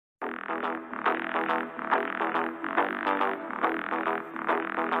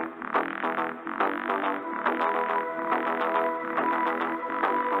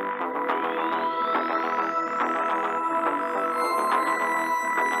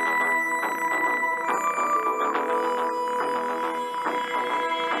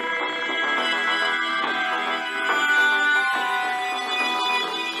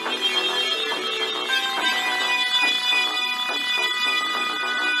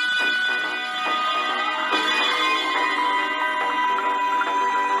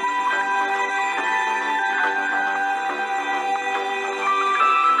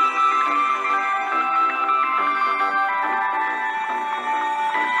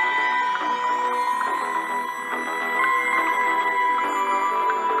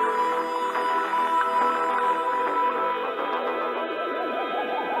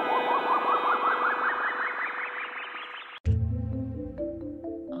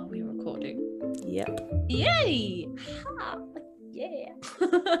Yep. Yay! Ha! Yeah.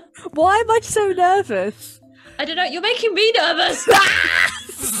 Why am I so nervous? I don't know. You're making me nervous.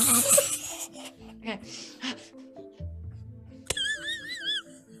 Okay.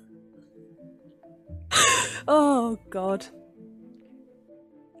 Oh, God.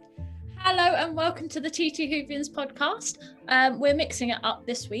 Hello and welcome to the Whovians Podcast. We're mixing it up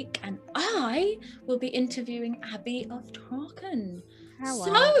this week and I will be interviewing Abby of Tarkin. Hello.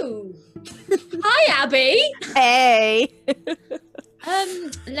 So, hi Abby. Hey.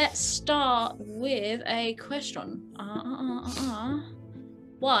 Let's start with a question.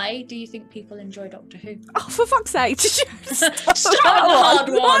 Why do you think people enjoy Doctor Who? Oh, for fuck's sake! Did you Start with the hard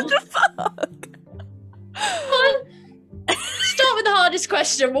one. What the fuck? Come on. Start with the hardest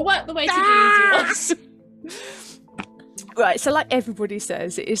question. We'll work the way to the easy ones. Right, so like everybody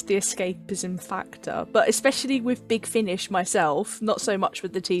says, it is the escapism factor, but especially with Big Finish myself, not so much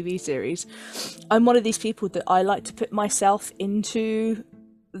with the TV series, I'm one of these people that I like to put myself into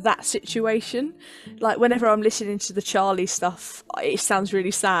that situation. Like whenever I'm listening to the Charlie stuff, it sounds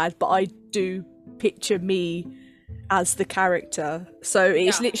really sad, but I do picture me as the character. So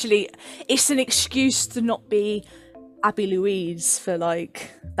it's literally, it's an excuse to not be Abby Louise for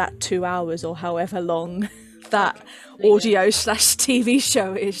like that 2 hours or however long that audio/TV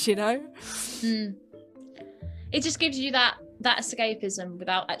show is, you know? It just gives you that escapism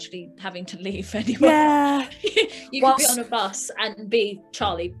without actually having to leave anywhere. Yeah. You could be on a bus and be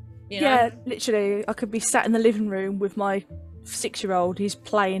Charlie, you know? Yeah, literally. I could be sat in the living room with my 6-year-old, he's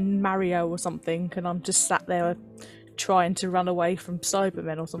playing Mario or something, and I'm just sat there trying to run away from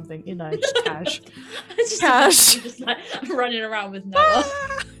Cybermen or something, you know, just cash. Just like running around with Noah.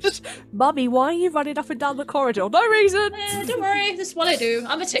 Mummy, why are you running up and down the corridor? No reason. Don't worry, this is what I do.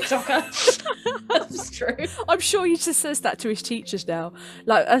 I'm a TikToker. That's true. I'm sure he just says that to his teachers now.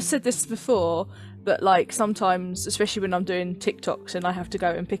 Like, I said this before, but like sometimes, especially when I'm doing TikToks and I have to go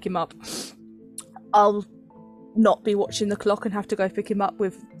and pick him up, I'll not be watching the clock and have to go pick him up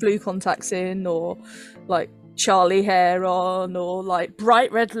with blue contacts in, or like Charlie hair on, or like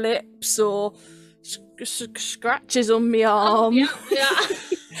bright red lips, or scratches on my arm. Oh, yeah.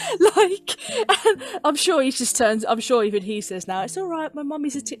 Like, I'm sure he just turns. I'm sure even he says now, "It's all right. My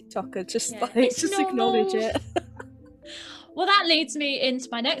mummy's a TikToker. Just acknowledge it." Well, that leads me into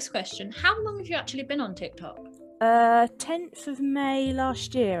my next question. How long have you actually been on TikTok? 10th of May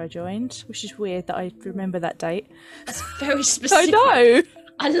last year I joined, which is weird that I remember that date. That's very specific. I know.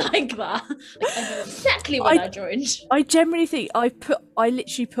 I like that. Like, I know exactly when I joined. I generally think I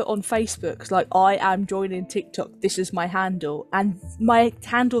literally put on Facebook, like, I am joining TikTok, this is my handle, and my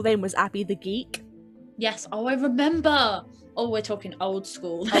handle then was Abby the Geek. Yes, I remember. Oh, we're talking old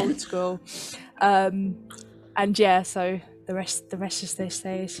school. Old school. And yeah, so the rest as they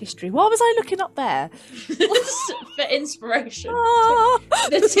say is history. What was I looking up there? For inspiration.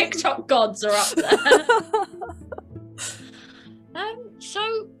 The TikTok gods are up there.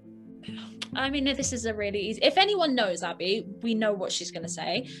 So, I mean, this is a really easy... If anyone knows Abby, we know what she's going to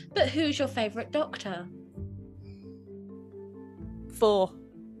say. But who's your favourite Doctor? 4.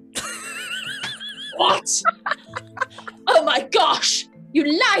 What? Oh my gosh!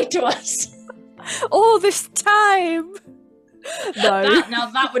 You lied to us! All this time! No.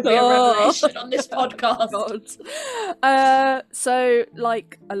 That would be a revelation on this podcast. So,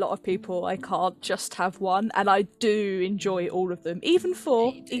 like a lot of people, I can't just have one, and I do enjoy all of them, even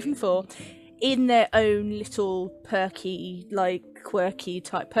 4, in their own little perky, like quirky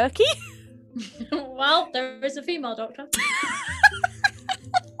type perky. Well, there is a female Doctor.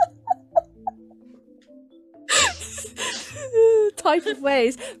 Type of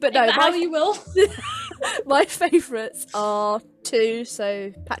ways, but no. How you will. My favourites are 2,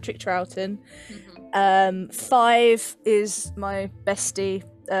 so Patrick Troughton. Mhm. 5 is my bestie,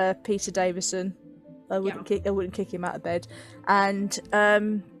 Peter Davison. I wouldn't kick him out of bed. And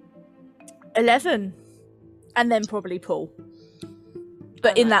 11, and then probably Paul.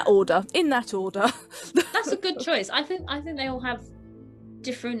 But in that order. That's a good choice. I think they all have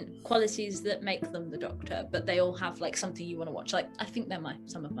different qualities that make them the Doctor, but they all have like something you want to watch. Like, I think they're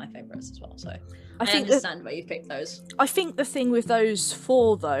some of my favourites as well. So I understand why you picked those. I think the thing with those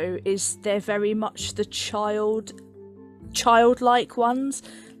 4 though is they're very much the childlike ones.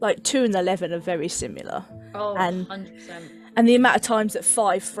 Like 2 and 11 are very similar. Oh, and 100%. And the amount of times that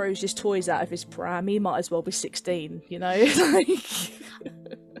 5 throws his toys out of his pram, he might as well be 16, you know?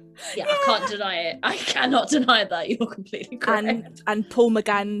 Yeah, I can't deny it. I cannot deny that. You're completely correct. And Paul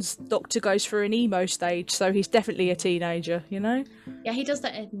McGann's Doctor goes through an emo stage, so he's definitely a teenager, you know? Yeah, he does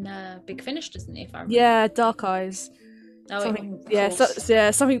that in Big Finish, doesn't he? If I remember. Yeah, Dark Eyes.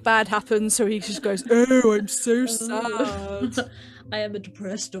 Something bad happens, so he just goes, "Oh, I'm so sad. I am a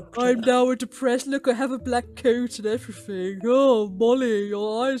depressed Doctor. I'm now a depressed. Look, I have a black coat and everything. Oh, Molly,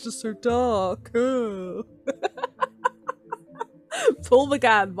 your eyes are so dark." Oh. Paul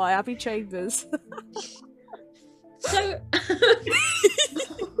McGann by Abby Chambers. So,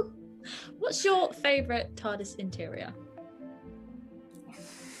 what's your favourite TARDIS interior?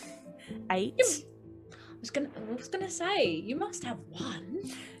 8. I was gonna say, you must have one.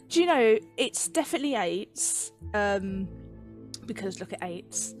 Do you know, it's definitely 8s, because look at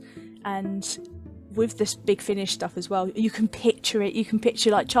 8s, and with this Big Finish stuff as well, you can picture it. You can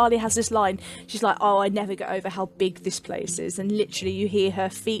picture, like, Charlie has this line, she's like, "Oh, I never get over how big this place is," and literally you hear her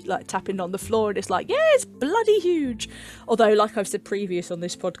feet like tapping on the floor, and it's like, yeah, it's bloody huge. Although, like I've said previous on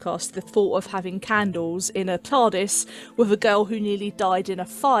this podcast, the thought of having candles in a TARDIS with a girl who nearly died in a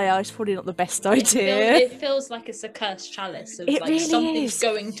fire is probably not the best idea. It feels like it's a cursed chalice of it like really something's is.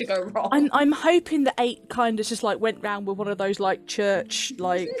 Going to go wrong. I'm hoping that 8 kind of just like went round with one of those like church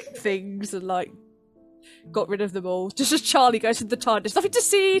like things and like got rid of them all. Just as Charlie goes to the TARDIS, nothing to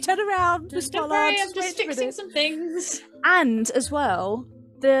see, turn around. Don't worry, I'm just fixing some things. And as well,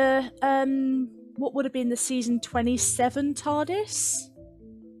 the what would have been the season 27 TARDIS?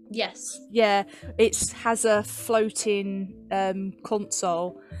 Yes. Yeah, it has a floating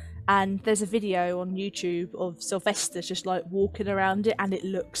console, and there's a video on YouTube of Sylvester just like walking around it, and it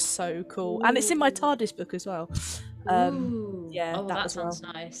looks so cool. Ooh. And it's in my TARDIS book as well. Yeah, that sounds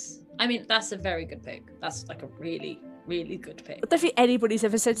nice. I mean, that's a very good pick. That's like a really, really good pick. I don't think anybody's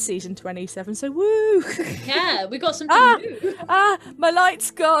ever said season 27, so woo! Yeah, we got something new. My light's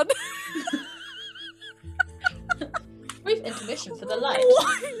gone. We've intermission for the light.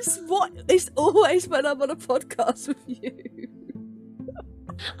 What is always when I'm on a podcast with you?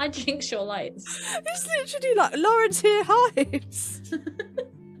 I jinx your lights. It's literally like, Lauren's here, hides.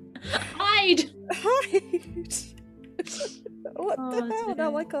 Hide! What the hell?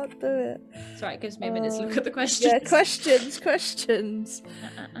 No, I can't do it. It's right, it gives me a minute to look at the questions. Yeah, questions.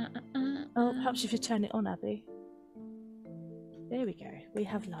 Oh, perhaps if you turn it on, Abby. There we go. We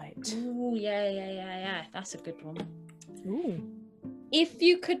have light. Ooh, yeah. That's a good one. Ooh. If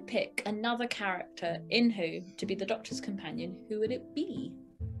you could pick another character in Who to be the Doctor's companion, who would it be?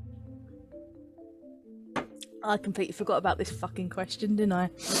 I completely forgot about this fucking question, didn't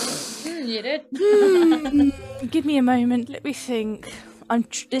I? You did. Give me a moment. Let me think.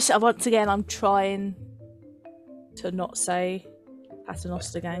 Once again, I'm trying to not say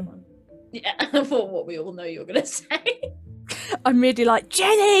Paternoster Gang. Yeah, for what we all know you're going to say. I'm really like,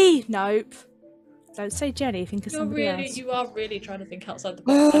 Jenny! Nope. Don't say Jenny, think of somebody else. You are really trying to think outside the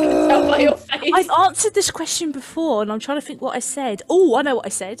box. I can tell by your face. I've answered this question before, and I'm trying to think what I said. Oh, I know what I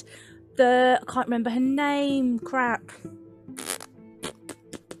said. I can't remember her name. Crap.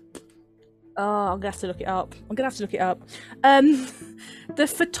 Oh, I'm gonna have to look it up. The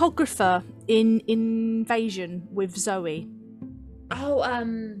photographer in Invasion with Zoe.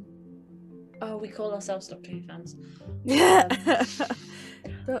 We call ourselves Doctor Who fans. Yeah.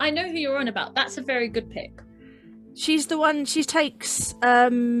 I know who you're on about. That's a very good pick. She's the one. She takes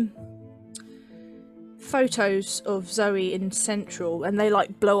photos of Zoe in Central, and they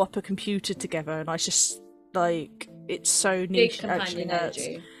like blow up a computer together, and I just like, it's so niche. Big companion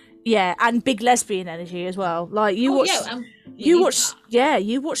energy. Yeah, and big lesbian energy as well. Like you watch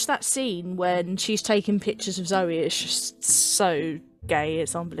that scene when she's taking pictures of Zoe. It's just so gay.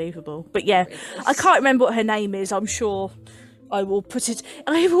 It's unbelievable. But yeah, I can't remember what her name is. I'm sure I will put it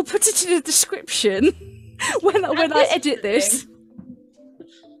in the description when I edit this.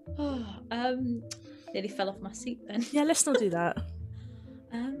 Nearly fell off my seat then. Yeah, let's not do that.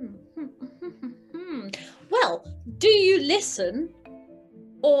 well, do you listen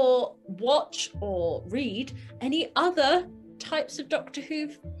or watch or read any other types of Doctor Who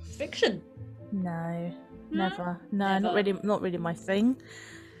fiction? No, never. No, not really my thing.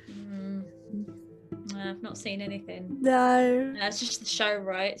 I've not seen anything. No. It's just the show,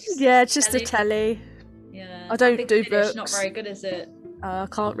 right? It's just the telly. Yeah. I don't do books. Not very good, is it? I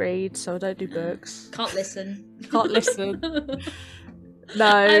can't read, so I don't do books. Can't listen. Can't listen.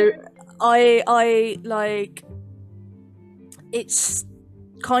 No, I like. It's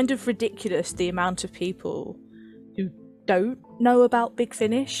kind of ridiculous the amount of people who don't know about Big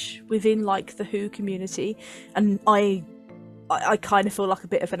Finish within like the Who community, and I kind of feel like a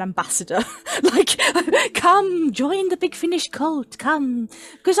bit of an ambassador. Like, come join the Big Finish cult, come,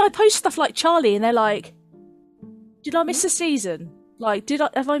 because I post stuff like Charlie, and they're like, "Did I miss a season? Like,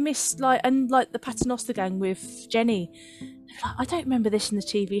 have I missed like and like the Paternoster Gang with Jenny?" Like, I don't remember this in the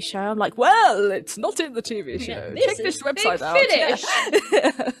TV show. I'm like, well, it's not in the TV show. Check this website out.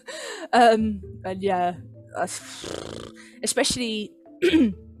 Yeah. And yeah, especially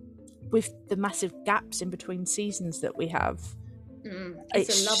with the massive gaps in between seasons that we have.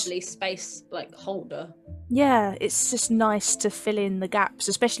 It's a lovely space like holder. Yeah, it's just nice to fill in the gaps,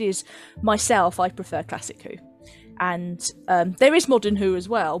 especially as myself, I prefer classic Who. And there is modern Who as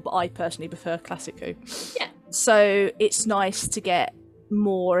well, but I personally prefer classic Who. Yeah. So it's nice to get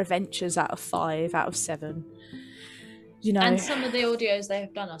more adventures out of 5, out of 7. You know. And some of the audios they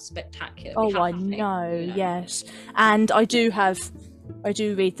have done are spectacular. Oh, I know, yes. And I do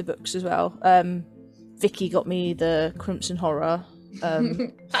read the books as well. Vicky got me the Crimson Horror.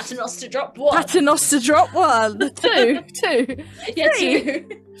 Paternoster Drop 1. Paternoster Drop 1. 2. Yeah, 3.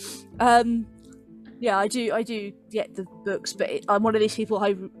 2. Yeah, I do get the books, but I'm one of these people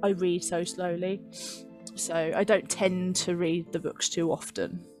I read so slowly, so I don't tend to read the books too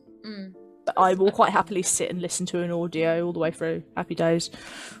often. But I will quite happily sit and listen to an audio all the way through. Happy days.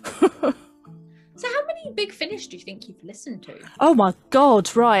 So how many Big Finish do you think you've listened to? Oh my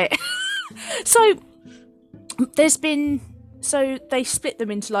god, right. So they split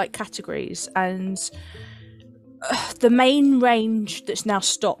them into like categories, and the main range that's now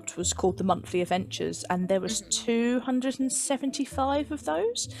stopped was called the Monthly Adventures, and there was 275 of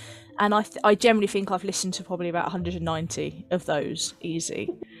those, and I generally think I've listened to probably about 190 of those easy.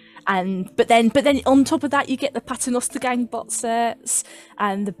 But then on top of that you get the Paternoster Gang box sets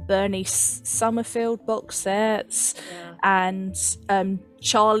and the Bernie Summerfield box sets, and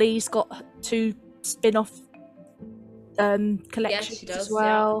Charlie's got 2 spin-off collections as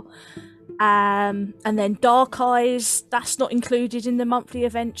well. And then Dark Eyes, that's not included in the Monthly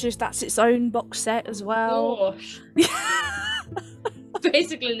Adventures, that's its own box set as well.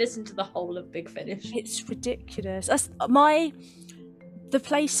 Basically listen to the whole of Big Finish. It's ridiculous. The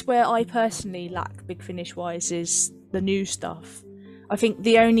place where I personally lack Big Finish wise is the new stuff. I think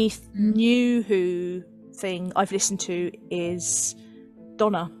the only new Who thing I've listened to is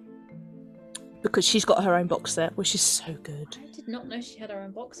Donna, because she's got her own box set, which is so good. I did not know she had her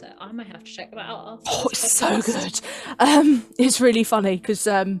own box set. I might have to check that out. Oh, it's so good. It's really funny because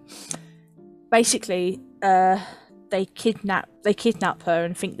basically they kidnap her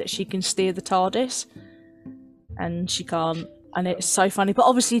and think that she can steer the TARDIS, and she can't, and it's so funny. But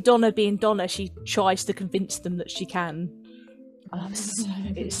obviously Donna being Donna, she tries to convince them that she can.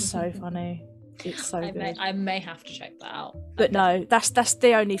 It's so funny. It's so good. I may have to check that out. But no, that's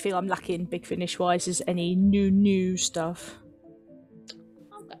the only thing I'm lacking Big Finish wise, is any new stuff.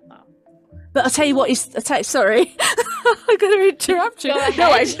 I'll get that. But I'll tell you what sorry, I'm going to interrupt you.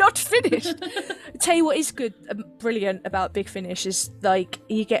 No, I'm not finished. I'll tell you what is good, brilliant about Big Finish is like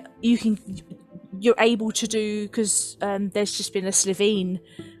you're able to do, because there's just been a Slovene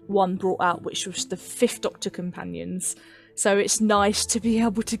one brought out, which was the 5th Doctor companions. So it's nice to be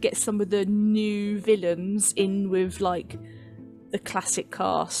able to get some of the new villains in with like the classic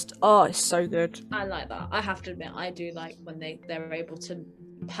cast. Oh, it's so good. I like that. I have to admit, I do like when they're able to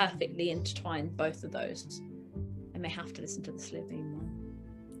perfectly intertwine both of those. I may have to listen to the Slovene one.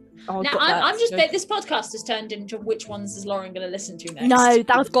 Oh, now I'm just this podcast has turned into which ones is Lauren going to listen to next? No,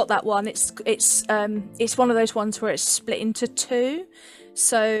 I've got that one. It's one of those ones where it's split into 2.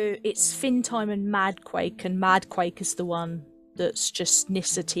 So it's Finn-Time and Madquake, and Madquake is the one that's just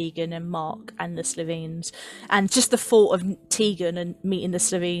Nissa, Tegan and Mark and the Slovenes, and just the thought of Tegan and meeting the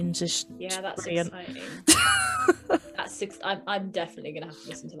Slovenes is that's brilliant. Exciting. I'm definitely gonna have to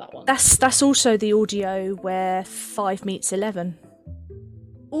listen to that one. That's also the audio where 5 meets 11.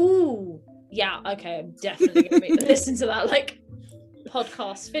 Ooh, yeah, okay, I'm definitely gonna listen to that. Like,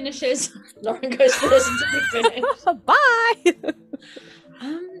 podcast finishes, Lauren goes to listen to Big Finish. Bye.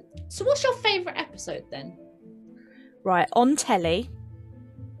 So what's your favourite episode then? Right, on telly,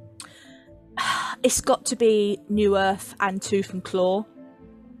 it's got to be New Earth and Tooth and Claw.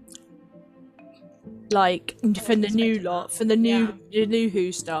 Like from the new lot, from the new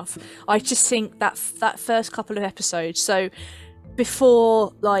Who stuff. I just think that first couple of episodes. So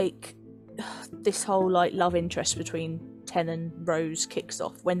before like this whole like love interest between Ten and Rose kicks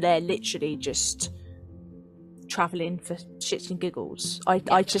off, when they're literally just traveling for shits and giggles.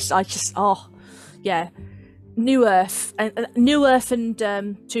 I just New Earth and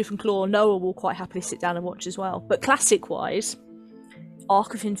Tooth and Claw, Noah will quite happily sit down and watch as well. But classic wise,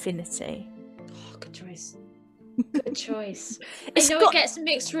 Arc of Infinity. Oh, good choice. Good choice. I know it gets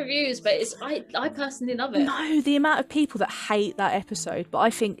mixed reviews, but I personally love it. No, the amount of people that hate that episode, but I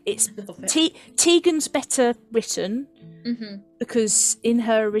think it's Tegan's better written because in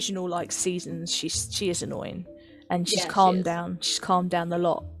her original like seasons, she is annoying, and she's calmed down. She's calmed down a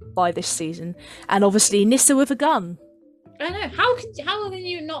lot by this season, and obviously Nyssa with a gun. I know. How can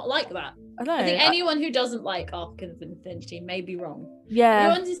you not like that? I know. I think anyone who doesn't like Arc of Infinity may be wrong. Yeah.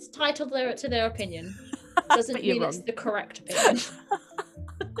 Everyone's entitled to their opinion. Doesn't mean it's the correct opinion.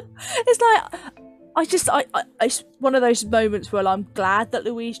 It's like it's one of those moments where I'm glad that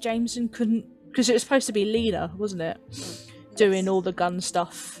Louise Jameson couldn't, because it was supposed to be Lena, wasn't it? Yes. Doing all the gun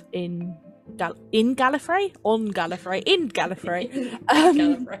stuff in Gallifrey.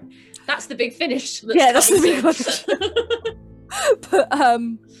 That's the big finish. That's the big one. But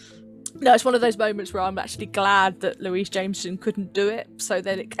no, it's one of those moments where I'm actually glad that Louise Jameson couldn't do it, so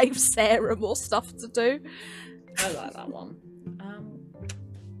then it gave Sarah more stuff to do. I like that one. I'm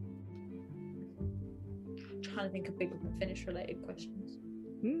trying to think of big finish related questions.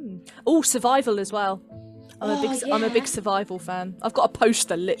 Oh, survival as well. I'm a big survival fan. I've got a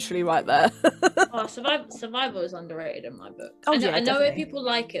poster literally right there. Survival is underrated in my book. Oh, I know people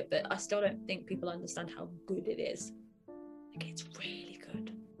like it, but I still don't think people understand how good it is. Like, it's really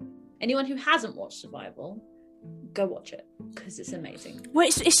good. Anyone who hasn't watched Survival, go watch it because it's amazing. Well,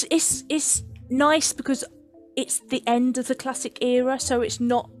 it's nice because it's the end of the classic era, so it's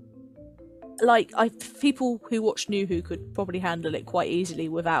not like people who watch New Who could probably handle it quite easily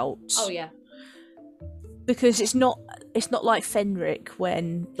without. Oh yeah. Because it's not like Fenric,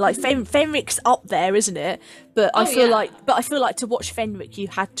 when like Fenric's up there, isn't it? But I feel like to watch Fenric you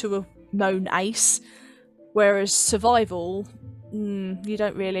had to have known Ace, whereas Survival, you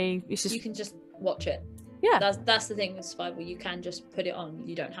don't really. It's just, you can just watch it. Yeah, that's the thing with Survival. You can just put it on.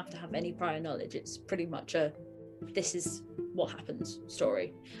 You don't have to have any prior knowledge. It's pretty much this is what happens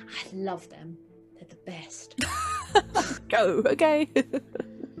story. I love them. They're the best. Go, okay.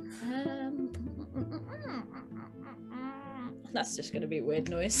 That's just going to be a weird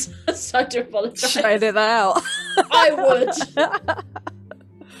noise. So I do apologise. Shade it out. I would.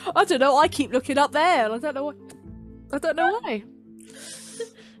 I don't know. I keep looking up there, and I don't know why.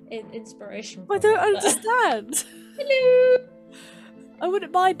 Inspiration. I don't understand. Hello. I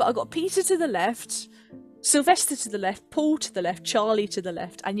wouldn't mind, but I got Peter to the left, Sylvester to the left, Paul to the left, Charlie to the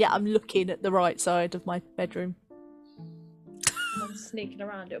left, and yet I'm looking at the right side of my bedroom. I'm sneaking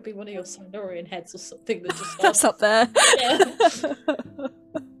around. It'll be one of your Silurian heads or something that just that's up there. Yeah.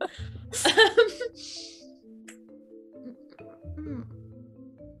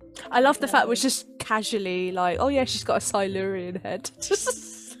 I love the fact we're just casually like, oh yeah, she's got a Silurian head.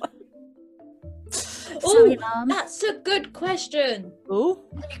 Oh, that's a good question. Oh,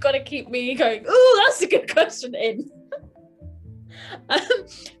 You've got to keep me going. Oh, that's a good question.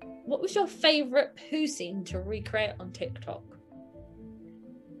 What was your favourite poo scene to recreate on TikTok?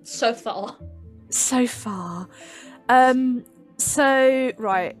 So far.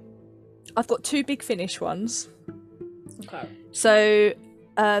 Right, I've got two Big Finish ones. Okay. So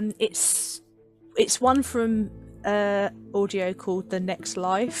it's one from audio called The Next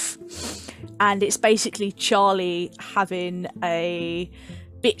Life, and it's basically Charlie having a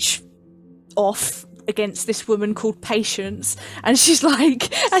bitch off against this woman called Patience, and she's literally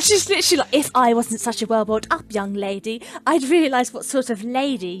like, if I wasn't such a well brought up young lady, I'd realise what sort of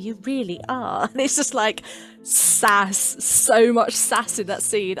lady you really are. And it's just like sass, so much sass in that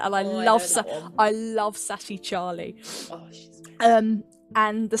scene, and I love sassy Charlie. Oh, she's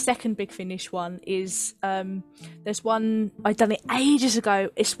and the second Big Finish one is there's one I'd done it ages ago.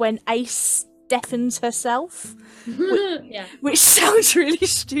 It's when Ace deafens herself, which sounds really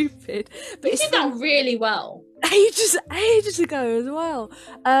stupid, but you did that really well. Ages ago as well.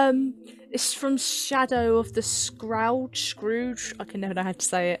 It's from Shadow of the Scrooge. I can never know how to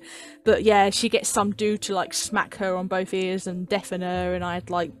say it, but yeah, she gets some dude to like smack her on both ears and deafen her, and I had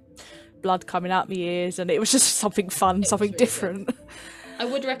like blood coming out my ears, and it was just something fun, something different. I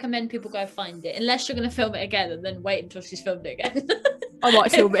would recommend people go find it, unless you're going to film it again and then wait until she's filmed it again. I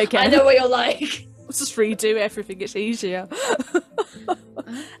might film it again. I know what you're like. Let's just redo everything, it's easier.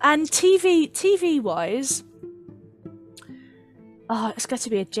 And TV wise, it's got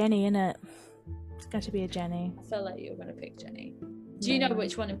to be a Jenny, innit? It's got to be a Jenny. I feel like you were going to pick Jenny. Do you know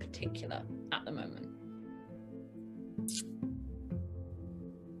which one in particular at the moment?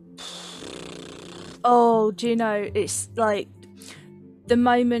 Oh, do you know, it's like the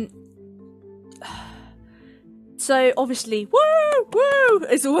moment. So obviously, woo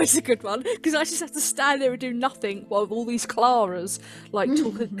is always a good one, because I just have to stand there and do nothing while all these Claras like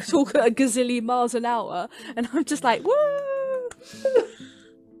talk at a gazillion miles an hour, and I'm just like woo.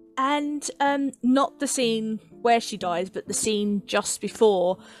 And not the scene where she dies, but the scene just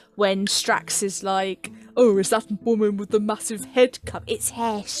before, when Strax is like, "Oh, is that woman with the massive head cup? It's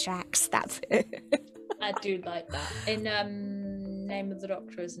hair, Strax. That's it." I do like that. In Name of the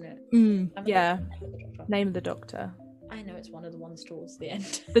Doctor, isn't it? Yeah. Name of the Doctor. I know it's one of the ones towards the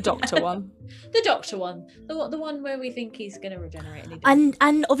end. The Doctor one. The Doctor one. The one where we think he's going to regenerate.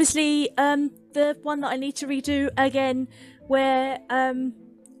 And obviously the one that I need to redo again, where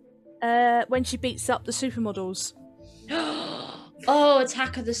when she beats up the supermodels. Oh,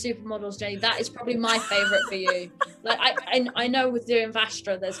 Attack of the Supermodels, Jenny. That is probably my favourite for you. Like, I know with doing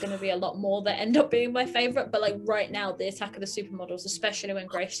Vastra, there's going to be a lot more that end up being my favourite, but like right now, the Attack of the Supermodels, especially when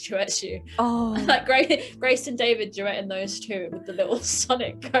Grace duets you. Oh, like Grace and David duetting those two with the little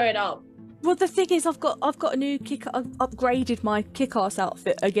Sonic going up. Well, the thing is, I've got a new kick. I've upgraded my kick-ass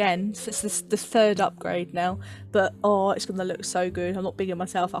outfit again. So it's the third upgrade now. But it's gonna look so good. I'm not bigging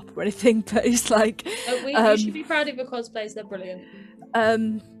myself up or anything, but it's like we should be proud of your cosplays. They're brilliant.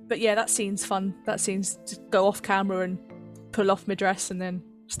 But yeah, that scene's fun. That scene's to go off camera and pull off my dress and then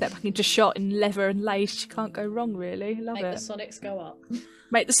step back into shot in leather and lace. You can't go wrong, really. Love it. Make the Sonics go up.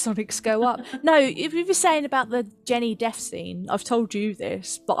 Make the Sonics go up. No, if you were saying about the Jenny death scene, I've told you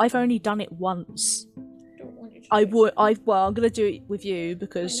this, but I've only done it once. I'm gonna do it with you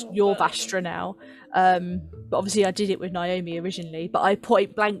because you're Vastra now. But obviously I did it with Naomi originally, but I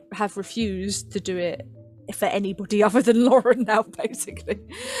point blank have refused to do it for anybody other than Lauren now, basically.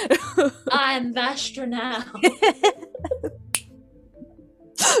 I'm Vastra now.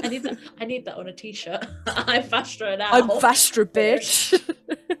 I need that on a t-shirt. I'm Vastra now. I'm Vastra, bitch.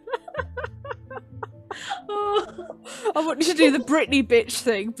 I want you to do the Britney bitch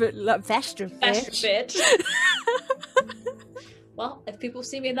thing, but like Vastra bitch. Well, if people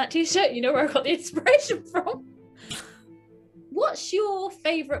see me in that t-shirt, you know where I got the inspiration from. What's your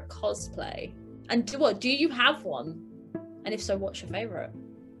favourite cosplay? And do you have one? And if so, what's your favourite?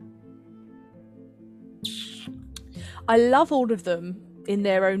 I love all of them in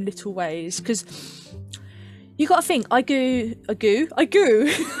their own little ways, because you got to think, I do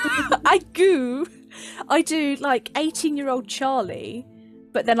like 18-year-old Charlie,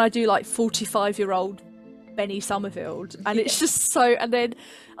 but then I do like 45-year-old Benny Summerfield, and it's just so. And then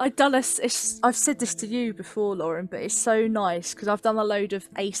I've said this to you before, Lauren, but it's so nice because I've done a load of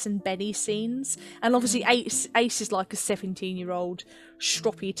Ace and Benny scenes, and obviously Ace is like a 17-year-old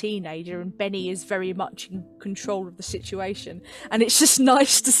stroppy teenager, and Benny is very much in control of the situation, and it's just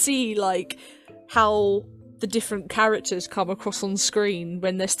nice to see like how the different characters come across on screen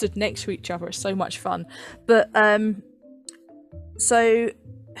when they're stood next to each other. It's so much fun. But so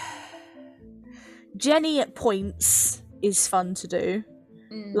Jenny at points is fun to do.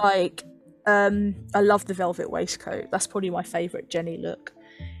 Like I love the velvet waistcoat. That's probably my favourite Jenny look.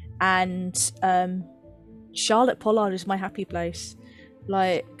 And Charlotte Pollard is my happy place.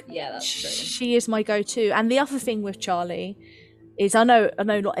 Like, yeah, that's true. She is my go-to. And the other thing with Charlie is I know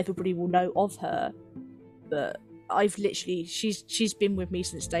not everybody will know of her, but I've literally she's been with me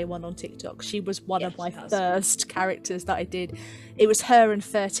since day one on TikTok. She was one of my first characters that I did. It was her and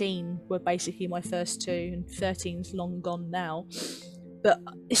 13 were basically my first two, and 13's long gone now. But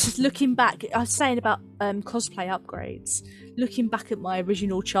it's just looking back, I was saying about cosplay upgrades. Looking back at my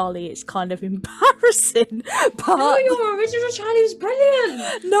original Charlie, it's kind of embarrassing. But no, your original Charlie was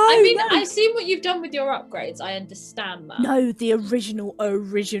brilliant. No, I mean, I've seen what you've done with your upgrades. I understand that. No, the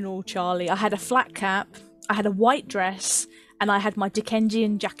original Charlie. I had a flat cap, I had a white dress, and I had my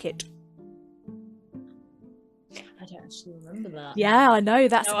Dickensian jacket. I don't actually remember that. Yeah, I know.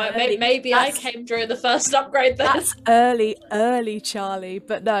 That's maybe I came during the first upgrade then. That's early Charlie.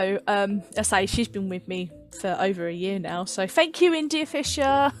 But no, I say she's been with me for over a year now. So thank you, India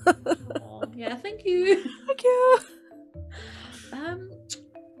Fisher. Yeah, thank you. Thank you.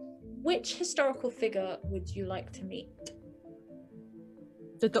 Which historical figure would you like to meet?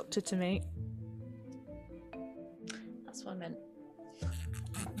 The Doctor to meet. That's what I meant.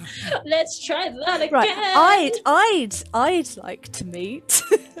 Let's try that again. Right, I'd like to meet.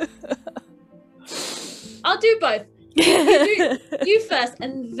 I'll do both. You first,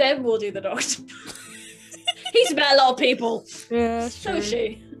 and then we'll do the doctor. He's met a lot of people. Yeah, so is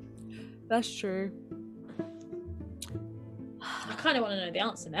she. That's true. I kind of want to know the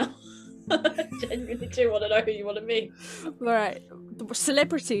answer now. I genuinely do want to know who you want to meet. Right,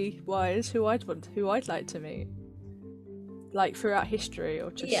 celebrity-wise, who I'd like to meet, like throughout history,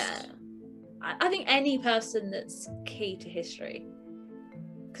 or just I think any person that's key to history,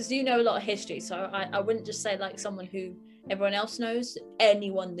 because you know a lot of history. So I wouldn't just say like someone who everyone else knows.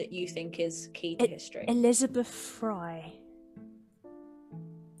 Anyone that you think is key to history. Elizabeth Fry.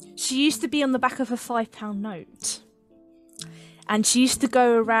 She used to be on the back of a £5 note. And she used to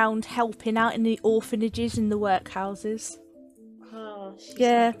go around helping out in the orphanages in the workhouses. Oh, she's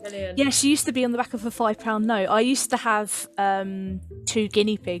brilliant. Yeah, she used to be on the back of a £5 note. I used to have 2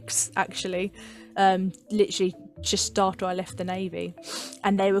 guinea pigs, actually, literally just after I left the Navy.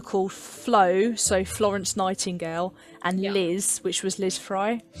 And they were called Flo, so Florence Nightingale, and Liz, which was Liz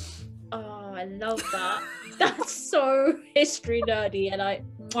Fry. Oh, I love that. That's so history nerdy, and I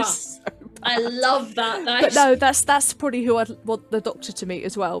love that. But no, that's probably who I'd want the doctor to meet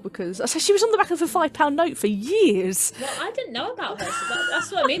as well, because I said she was on the back of a £5 note for years. Well, I didn't know about her, so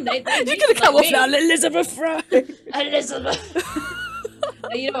that's what I mean. You're gonna come off now, Elizabeth Fry. Elizabeth.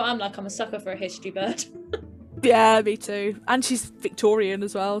 You know what I'm like? I'm a sucker for a history bird. Yeah, me too. And she's Victorian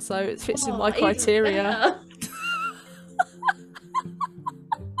as well, so it fits in my criteria.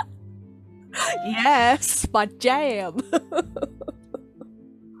 Yes, my jam.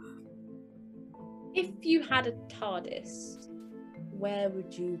 If you had a TARDIS, where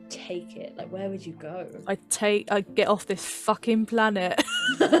would you take it? Like, where would you go? I'd get off this fucking planet.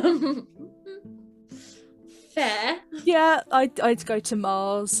 Fair. Yeah, I'd go to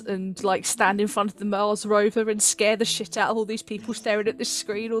Mars and like stand in front of the Mars rover and scare the shit out of all these people staring at this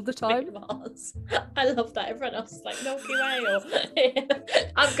screen all the time. Mars. I love that. Everyone else is like Milky Way, or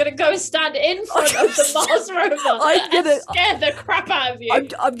I'm gonna go stand in front of the Mars rover and scare the crap out of you.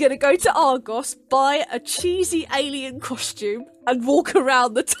 I'm gonna go to Argos, buy a cheesy alien costume, and walk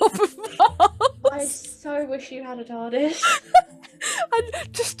around the top of Mars. I so wish you had a TARDIS.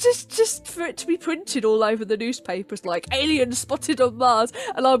 And just for it to be printed all over the newspapers, like aliens spotted on Mars,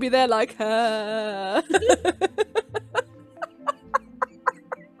 and I'll be there like, I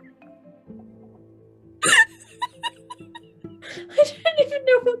don't even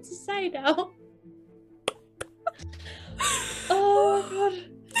know what to say now. Oh god.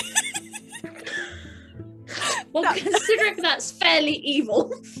 Well, considering that's fairly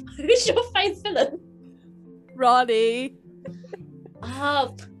evil, who's your favourite villain? Ronnie. I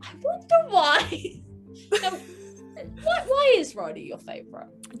wonder why. Why is Ronnie your favourite?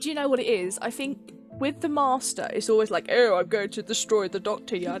 Do you know what it is? I think with the Master, it's always like, oh, I'm going to destroy the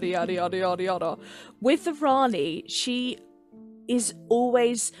Doctor, yada yada yada yada yada. With the Rani, she is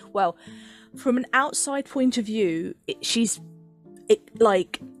always, well, from an outside point of view, she's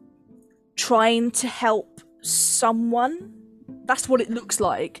like trying to help someone. That's what it looks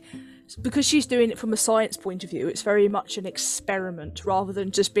like. Because she's doing it from a science point of view, it's very much an experiment rather than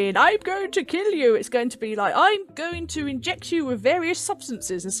just being, I'm going to kill you. It's going to be like, I'm going to inject you with various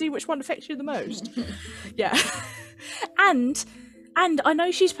substances and see which one affects you the most. Yeah. And I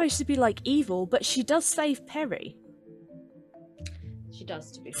know she's supposed to be like evil, but she does save Perry. She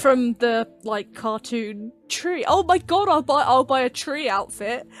does, to be fair. From the like cartoon tree. Oh my god, I'll buy a tree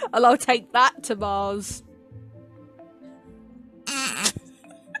outfit and I'll take that to Mars.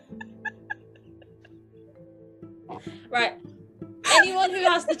 Right. Anyone who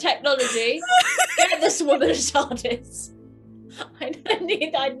has the technology, get this woman a TARDIS.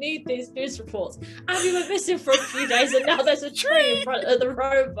 I need these news reports. Abby went missing for a few days and now there's a tree in front of the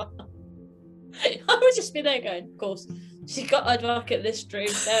rover. I would just be there going, of course, she got her bucket list dream.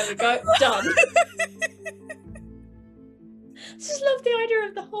 There we go, done. I just love the idea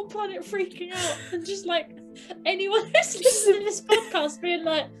of the whole planet freaking out and just like anyone who's listening to this podcast being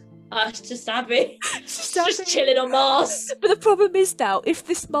like, it's just Abby. Just chilling on Mars. But the problem is now, if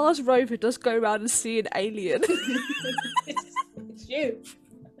this Mars rover does go around and see an alien, it's you.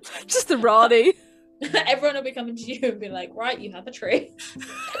 Just the Rani. Everyone will be coming to you and be like, right, you have a tree.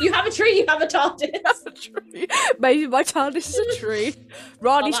 You have a tree, you have a TARDIS. You have a tree. Maybe my TARDIS is a tree.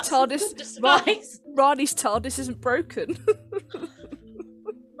 Rani's TARDIS isn't broken.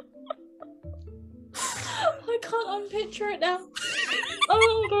 I can't unpicture it now.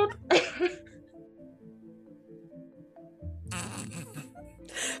 Oh god.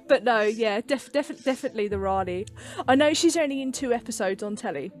 But But no, yeah, definitely the Rani. I know she's only in 2 episodes on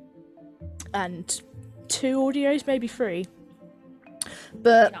telly, and 2 audios, maybe 3.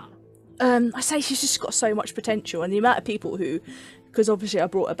 But I say she's just got so much potential, and the amount of people who, because obviously I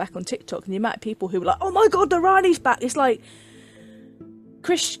brought her back on TikTok, and the amount of people who were like, "Oh my god, the Rani's back!" It's like,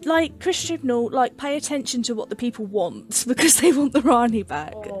 Chris Chibnall, like, pay attention to what the people want, because they want the Rani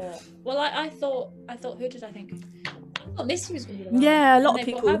back. Oh. Well, I thought, who did I think? I thought Missy was going to be the Rani. Yeah, a lot and of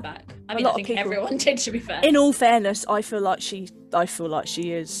they people. brought her back. I mean, I think everyone did, to be fair. In all fairness, I feel like she is.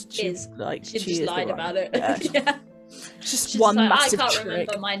 She's she lied about it. Yeah. Yeah. Just one like, massive trick. I can't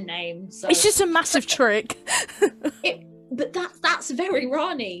remember my name. So. It's just a massive trick. But that's very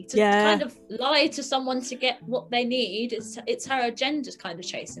Rani to kind of lie to someone to get what they need. It's her agenda kind of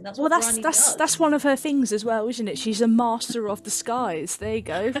chasing. That's that's one of her things as well, isn't it? She's a master of disguise. There you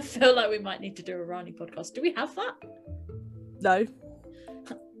go. I feel like we might need to do a Rani podcast. Do we have that? No.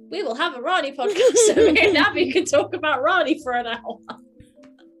 We will have a Rani podcast, so me and Abby can talk about Rani for an hour.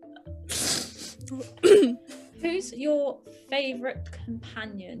 Who's your favourite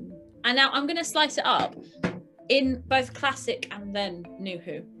companion? And now I'm going to slice it up in both classic and then New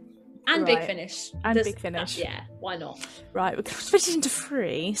Who. And Big Finish. And Big Finish. Yeah, why not? Right, we're going to split it into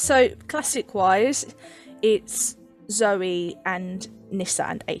 3. So, classic-wise, it's Zoe and Nissa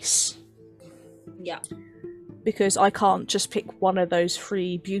and Ace. Yeah. Because I can't just pick one of those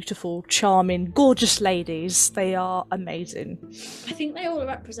 3 beautiful, charming, gorgeous ladies. They are amazing. I think they all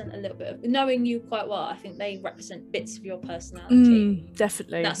represent a little bit of, knowing you quite well, I think they represent bits of your personality.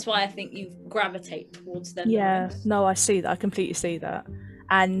 Definitely. That's why I think you gravitate towards them. Yeah, no, I see that. I completely see that.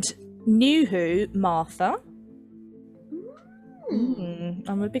 And New Who, Martha.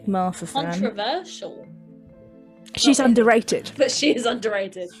 I'm a big Martha fan. Controversial. She's underrated. But she is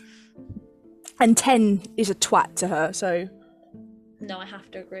underrated. And 10 is a twat to her, so... No, I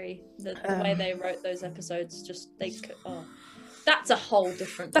have to agree. The way they wrote those episodes, that's a whole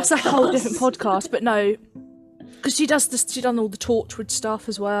different podcast. That's a whole different podcast, but no... Because she done all the Torchwood stuff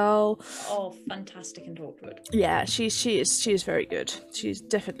as well. Oh, fantastic in Torchwood. Yeah, she is very good. She's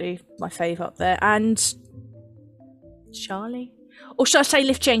definitely my fave up there. And... Charlie? Or should I say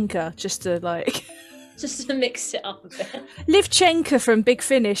Livchenko, just to, like... Just to mix it up a bit. Livchenko from Big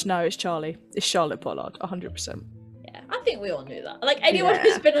Finish. No, it's Charlie. It's Charlotte Pollard, 100%. Yeah, I think we all knew that. Like, anyone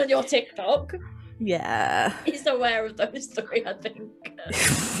who's been on your TikTok is aware of those 3, I think.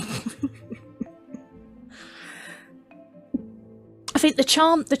 I think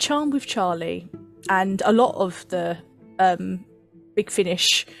the charm with Charlie and a lot of the Big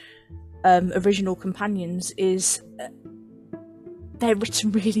Finish original companions is they're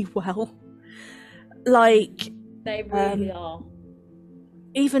written really well. Like, they really are.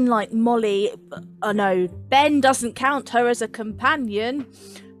 Even like Molly, I know Ben doesn't count her as a companion,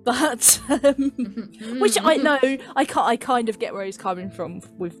 but which I know I kind of get where he's coming from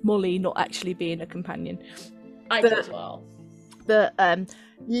with Molly not actually being a companion. I do as well. But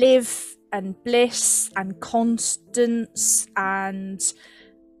Liv and Bliss and Constance and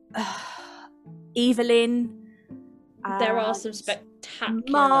Evelyn. There are some spectacular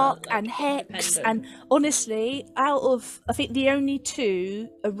Mark and Hex, and honestly, out of I think the only 2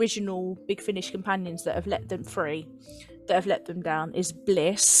 original Big Finish companions that have let them free, that have let them down, is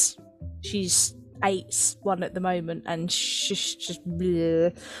Bliss. She's 8-1 at the moment, and she's just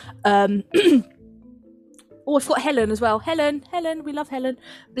bleh. Oh, I've got Helen as well. Helen, we love Helen.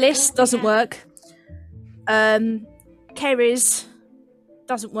 Bliss doesn't work. Kerry's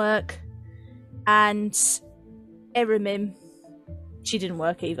doesn't work, and Erimim, she didn't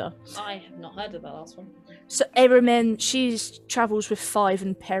work either. I have not heard of that last one. So Erimim, she travels with 5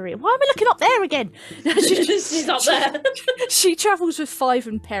 and Perry. Why am I looking up there again? She's up there. She travels with 5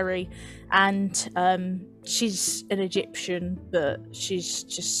 and Perry, and she's an Egyptian, but she's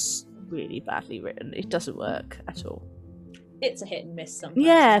just really badly written. It doesn't work at all. It's a hit and miss sometimes.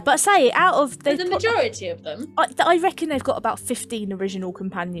 Yeah, but say out of the majority of them, I reckon they've got about 15 original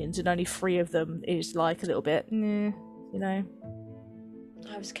companions, and only 3 of them is like a little bit, you know.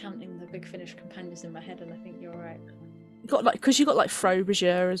 I was counting the Big Finish companions in my head, and I think you're right. Because you got like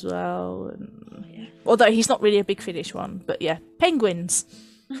Frobisher as well, and although he's not really a Big Finish one, but yeah, penguins.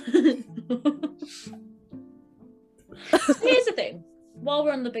 Here's the thing. While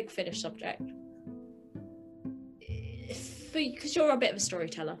we're on the Big Finish subject, because you're a bit of a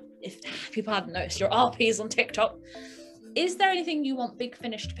storyteller, if people haven't noticed your RPs on TikTok, is there anything you want Big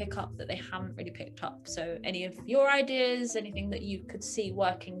Finish to pick up that they haven't really picked up? So any of your ideas, anything that you could see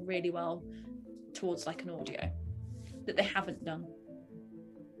working really well towards like an audio that they haven't done?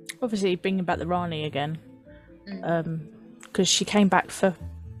 Obviously bringing back the Rani again, because she came back for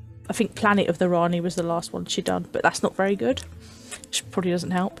I think Planet of the Rani was the last one she'd done, but that's not very good, which probably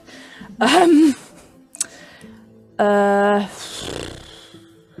doesn't help.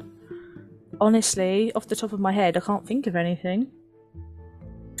 Honestly, off the top of my head, I can't think of anything.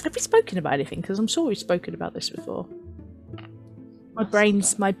 Have we spoken about anything? Because I'm sure we've spoken about this before. My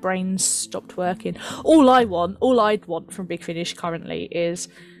brain's stopped working. All I'd want from Big Finish currently is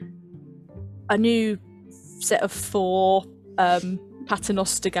a new set of 4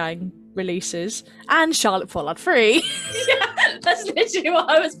 Paternoster Gang releases and Charlotte Pollard 3. Yeah, that's literally what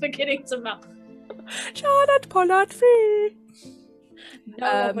I was beginning to mouth. Charlotte Pollard 3.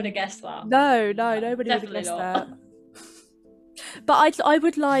 No one would have guessed that. No, nobody would have guessed that. But I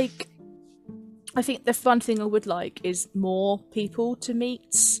would like. I think the fun thing I would like is more people to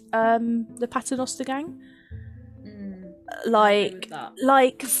meet the Paternoster Gang.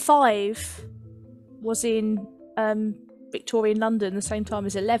 Like 5 was in Victorian London the same time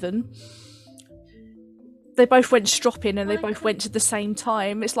as 11. They both went stropping and they both went to the same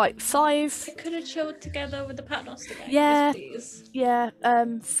time. It's like 5. They could have chilled together with the Paternoster Gang. Yeah, please. yeah.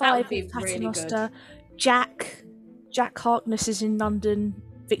 5 with Paternoster. Really Jack Harkness is in London,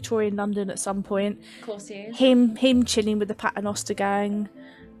 Victorian London at some point. Of course he is. Him chilling with the Paternoster Gang.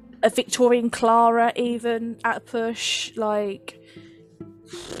 A Victorian Clara even at a push. Like,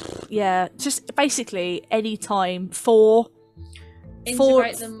 yeah, just basically any time 4.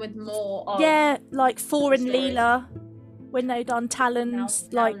 Integrate them with more of like 4 and Leela when they done Talons.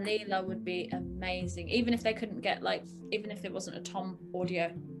 Now Leela would be amazing, even if they couldn't get even if it wasn't a Tom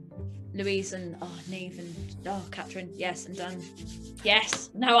audio. Louise and Neve and Catherine, yes, and Dan. Yes,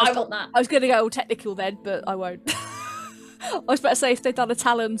 no, I want that. I was going to go all technical then, but I won't. I was about to say if they'd done a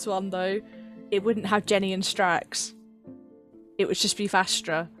Talons one though, it wouldn't have Jenny and Strax. It would just be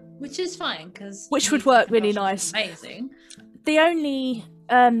Vastra, which is fine which would work really nice. Amazing. The only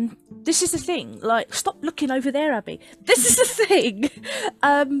this is the thing, like, stop looking over there, Abby. This is the thing.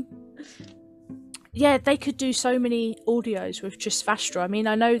 Yeah, they could do so many audios with just Vastra. I mean,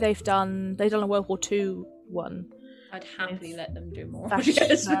 I know they've done a World War II one. I'd happily let them do more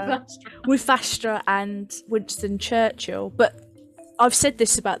audios with Vastra and Winston Churchill. But I've said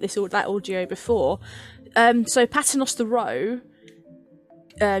this about that audio before. So Paternoster Row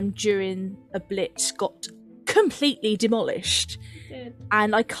during a blitz got completely demolished. Good.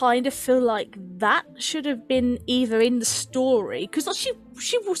 And I kind of feel like that should have been either in the story, because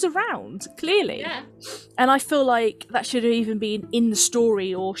she was around, clearly. Yeah. And I feel like that should have even been in the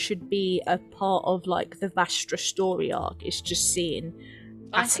story, or should be a part of like the Vastra story arc. It's just seeing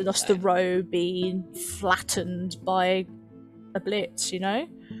Paternoster Row being flattened by a blitz, you know?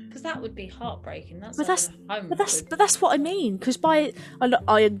 Because that would be heartbreaking. But that's what I mean. Because I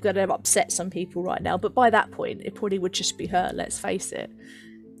am going to upset some people right now, but by that point, it probably would just be her. Let's face it.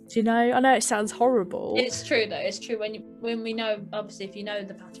 Do you know? I know it sounds horrible. It's true though. It's true when we know. Obviously, if you know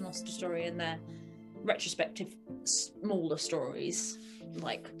the Paternoster story and their retrospective smaller stories,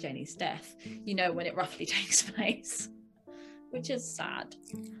 like Jenny's death, you know when it roughly takes place. Which is sad.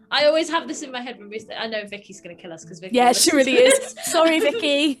 I always have this in my head when I know Vicky's going to kill us because Vicky. Yeah, she really is. Sorry,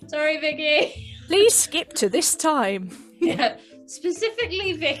 Vicky. Sorry, Vicky. Please skip to this time. Yeah,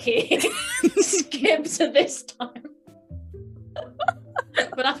 specifically Vicky. Skip to this time.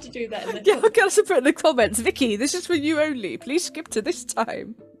 We'll have to do that. Yeah, I'm going to put in the comments, Vicky, this is for you only. Please skip to this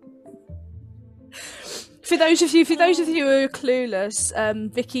time. For those of you who are clueless,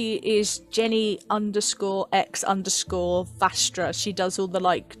 Vicky is Jenny _X _Vastra. She does all the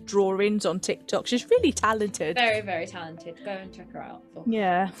like drawings on TikTok. She's really talented. Very, very talented. Go and check her out.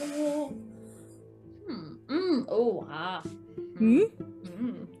 Yeah.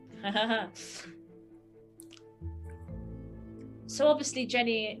 So obviously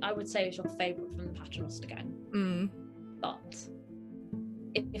Jenny, I would say, is your favourite from the Paternoster Gang. But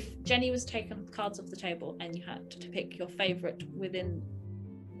if Jenny was taken cards off the table and you had to pick your favourite within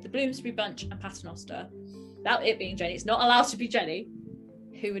the Bloomsbury Bunch and Paternoster, without it being Jenny, it's not allowed to be Jenny,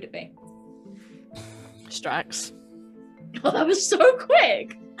 who would it be? Strax. Oh, that was so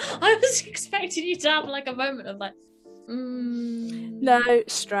quick. I was expecting you to have like a moment of like, No,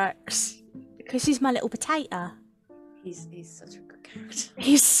 Strax. Because he's my little potato. He's such a good character.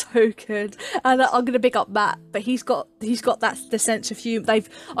 He's so good, and I'm gonna big up Matt, but he's got the sense of humour.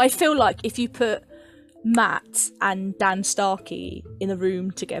 I feel like if you put Matt and Dan Starkey in a room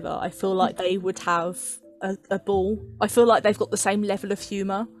together, I feel like they would have a ball. I feel like they've got the same level of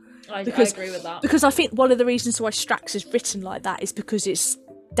humour. I agree with that. Because I think one of the reasons why Strax is written like that is because it's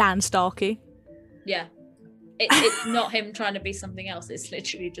Dan Starkey. Yeah, it's not him trying to be something else. It's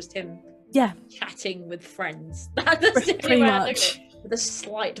literally just him. Yeah, chatting with friends. That's pretty much. with a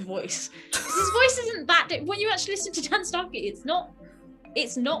slight voice. His voice isn't that when you actually listen to Dan Starkey, it's not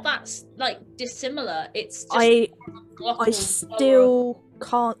that like dissimilar. It's just I still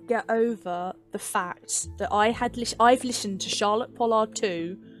can't get over the fact that I've listened to Charlotte Pollard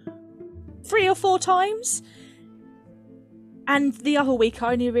 2 3 or 4 times, and the other week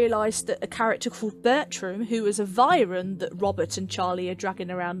I only realised that a character called Bertram, who is a Viren that Robert and Charlie are dragging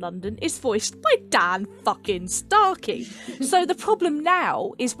around London, is voiced by Dan fucking Starkey. So the problem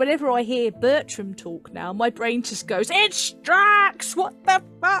now is whenever I hear Bertram talk now, my brain just goes, "It's Strax! What the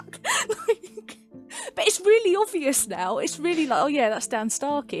fuck?" But it's really obvious now. It's really like, oh yeah, that's Dan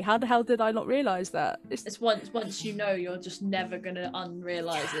Starkey. How the hell did I not realise that? It's once you know, you're just never gonna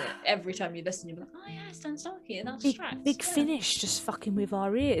unrealise it. Every time you listen, you're like, oh yeah, it's Dan Starkey, and that's Strax. Big Finish just fucking with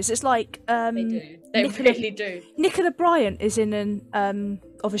our ears. It's like they really do. Nicola Bryant is in an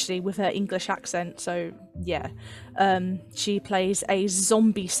obviously with her English accent, so yeah. She plays a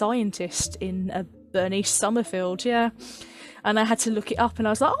zombie scientist in a Bernice Summerfield, yeah. And I had to look it up, and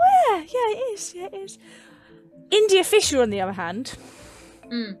I was like, oh yeah, it is. India Fisher, on the other hand,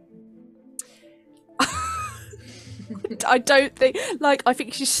 I don't think, I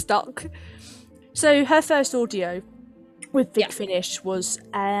think she's stuck. So her first audio with Big Finish was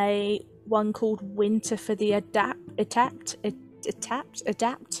one called Winter for the Adapt, something like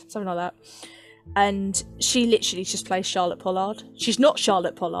that. And she literally just plays Charlotte Pollard. She's not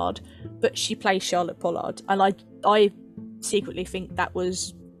Charlotte Pollard, but she plays Charlotte Pollard. And I secretly think that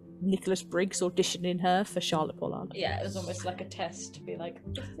was Nicholas Briggs auditioning her for Charlotte Pollard. Yeah, it was almost like a test to be like,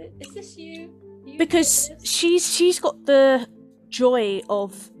 is this you? Because she's got the joy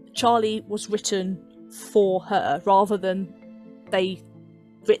of Charlie was written for her rather than they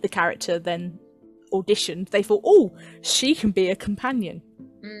writ the character then auditioned. They thought, oh, she can be a companion.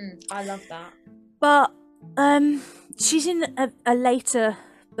 I love that. But she's in a later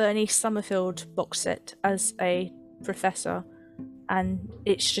Bernice Summerfield box set as a professor, and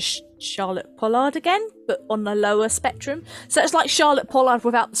it's just Charlotte Pollard again, but on a lower spectrum. So it's like Charlotte Pollard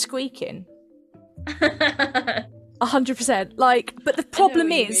without the squeaking. 100%. But the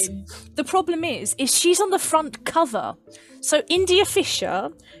problem is she's on the front cover. So India Fisher,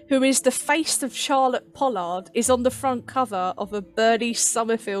 who is the face of Charlotte Pollard, is on the front cover of a Bernice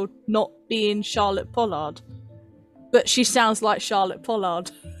Summerfield not being Charlotte Pollard. But she sounds like Charlotte Pollard.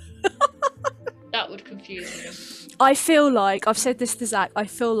 That would confuse me. I feel like, I've said this to Zach, I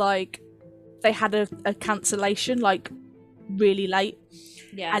feel like they had a cancellation, really late.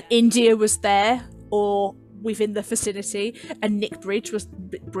 Yeah. And India was there, or within the vicinity, and Nick Briggs was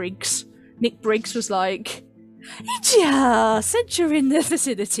like, India, since you're in the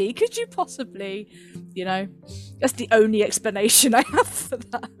vicinity, could you possibly, that's the only explanation I have for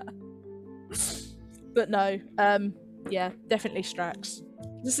that. But no, yeah, definitely Strax.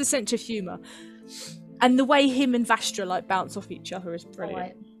 There's a sense of humour. And the way him and Vastra bounce off each other is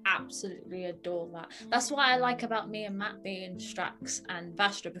brilliant. Oh, I absolutely adore that. That's what I like about me and Matt being Strax and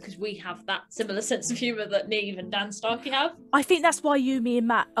Vastra, because we have that similar sense of humour that Neve and Dan Starkey have. I think that's why me and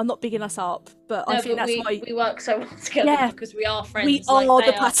Matt, I'm not bigging us up, but I think that's why we work so well together, because we are friends. We are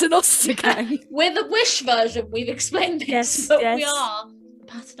the Paternoster Gang. We're the Wish version. We've explained this, but we are the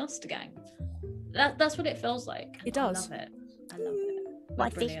Paternoster Gang. That's what it feels like. It does. I love it. We're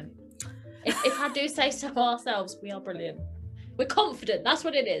brilliant. If I do say so ourselves, we are brilliant. We're confident. That's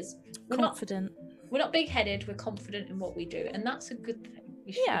what it is. We're confident. We're not big-headed. We're confident in what we do, and that's a good thing.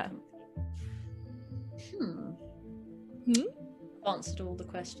 You should be confident. I've answered all the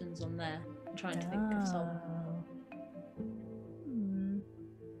questions on there. I'm trying to think of some.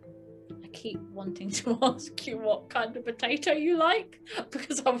 I keep wanting to ask you what kind of potato you like,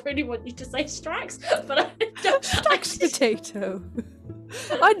 because I really want you to say Strax, but I don't. Strax potato.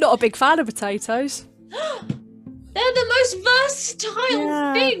 I'm not a big fan of potatoes. They're the most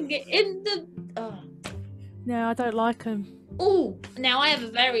versatile thing in the... No, I don't like them. Oh, now I have a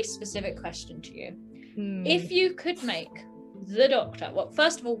very specific question to you. If you could make the Doctor... Well,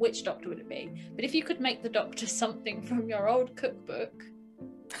 first of all, which Doctor would it be? But if you could make the Doctor something from your old cookbook,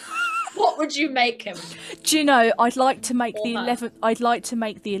 what would you make him? Do you know, I'd like to make the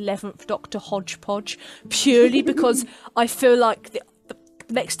 11th Doctor Hodgepodge, purely because I feel like the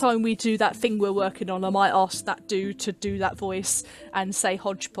next time we do that thing we're working on, I might ask that dude to do that voice and say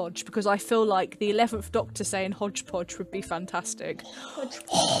Hodgepodge, because I feel like the 11th Doctor saying Hodgepodge would be fantastic.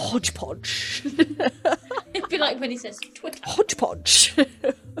 Hodgepodge. It'd be like when he says Twitter. Hodgepodge.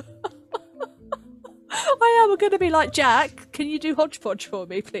 I am going to be like, Jack, can you do Hodgepodge for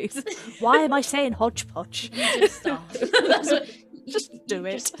me, please? Why am I saying Hodgepodge? You just start. That's what, just do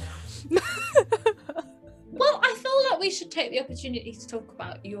it. Well, I feel like should take the opportunity to talk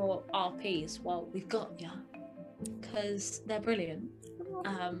about your RPs while we've got you, because they're brilliant.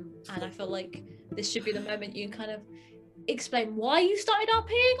 And I feel like this should be the moment you kind of explain why you started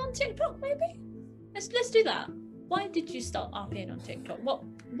RPing on TikTok. Maybe let's do that. Why did you start RPing on TikTok?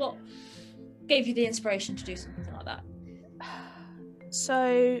 What gave you the inspiration to do something like that?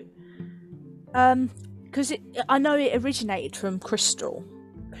 So, because I know it originated from Crystal,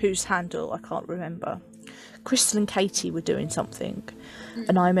 whose handle I can't remember. Crystal and Katie were doing something,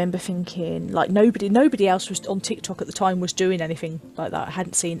 and I remember thinking, like, nobody else was on TikTok at the time was doing anything like that. I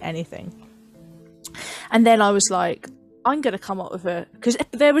hadn't seen anything, and then I was like, I'm gonna come up with because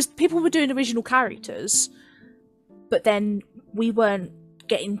people were doing original characters, but then we weren't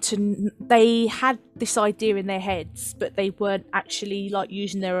getting to. They had this idea in their heads, but they weren't actually like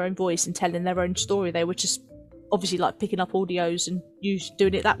using their own voice and telling their own story. They were just obviously like picking up audios and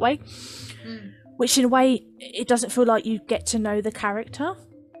doing it that way. Which in a way, it doesn't feel like you get to know the character.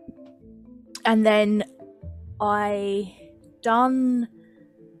 And then I done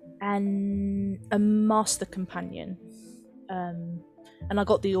a master companion. And I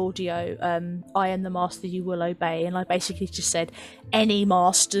got the audio, I am the master you will obey. And I basically just said, any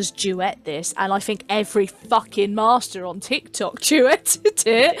masters duet this. And I think every fucking master on TikTok duetted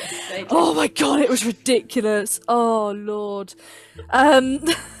it. Oh my God, it was ridiculous. Oh Lord.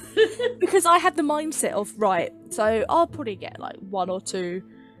 Because I had the mindset of, right, so I'll probably get like 1 or 2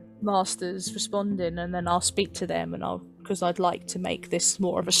 masters responding, and then I'll speak to them, and because I'd like to make this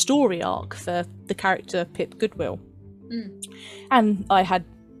more of a story arc for the character Pip Goodwill. And I had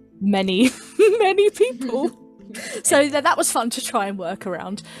many people. So that was fun to try and work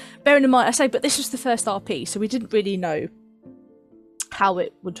around. Bearing in mind, but this was the first RP, so we didn't really know how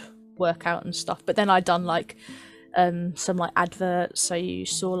it would work out and stuff. But then I'd done like some like adverts, so you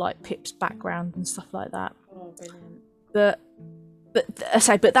saw like Pip's background and stuff like that. Oh, brilliant. But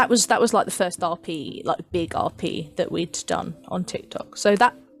that was like the first RP, like big RP that we'd done on TikTok. So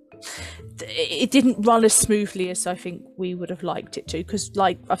that it didn't run as smoothly as I think we would have liked it to, because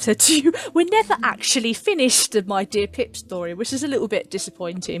like I've said to you, we never actually finished the My Dear Pip story, which is a little bit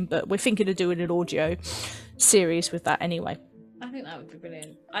disappointing, but we're thinking of doing an audio series with that anyway. I think that would be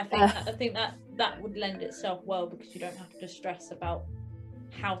brilliant. I think that would lend itself well, because you don't have to stress about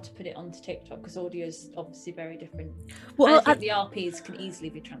how to put it onto TikTok, because audio is obviously very different. Well, I think the RPs can easily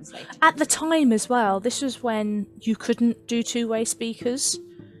be translated. At the time as well, this was when you couldn't do two-way speakers.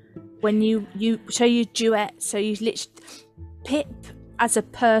 When you duet, so you literally, Pip as a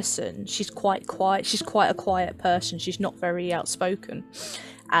person, she's quite quiet. She's quite a quiet person. She's not very outspoken,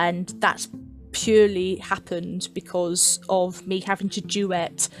 and that's purely happened because of me having to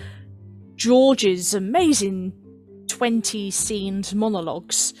duet George's amazing 20-scened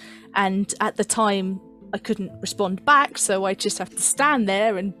monologues, and at the time I couldn't respond back, so I just have to stand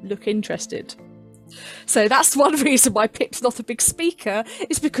there and look interested. So that's one reason why Pip's not a big speaker,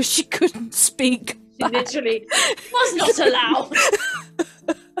 is because she couldn't speak back. She literally was not allowed.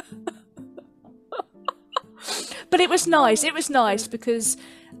 But it was nice because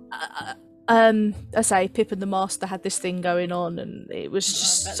I say Pip and the Master had this thing going on, and it was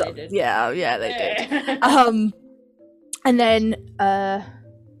just they did. Yeah, they did. And then after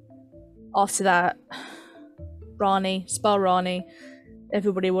that, Spa Rani,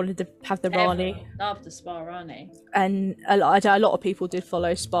 everybody wanted to have the Rani. Everyone loved the Spa Rani, and a lot of people did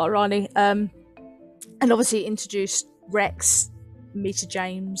follow Spa Rani. And obviously introduced Rex, Meta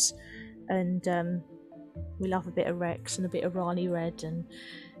James, and we love a bit of Rex and a bit of Rani Red, and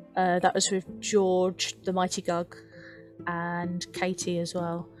that was with George, the Mighty Gug, and Katie as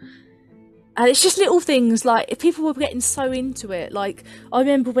well. And it's just little things, like people were getting so into it. Like I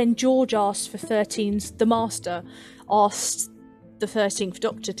remember when George asked for 13's, the Master asked the 13th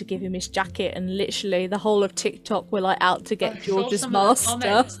Doctor to give him his jacket, and literally the whole of TikTok were like out to get George's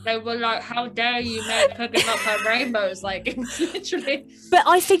Master. They were like, "How dare you make her give up her rainbows?" Like literally. But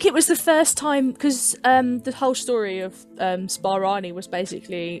I think it was the first time, because the whole story of Spa Rani was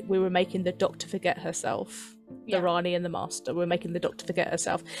basically we were making the Doctor forget herself. The Rani and the Master were making the Doctor forget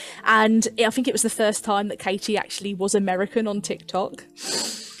herself, and I think it was the first time that Katie actually was American on TikTok.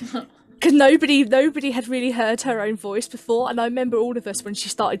 Because nobody had really heard her own voice before, and I remember all of us when she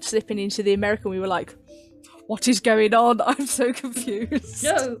started slipping into the American, we were like, "What is going on? I'm so confused."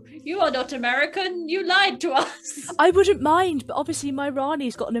 No, you are not American. You lied to us. I wouldn't mind, but obviously my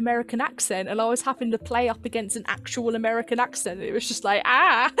Rani's got an American accent, and I was having to play up against an actual American accent. It was just like,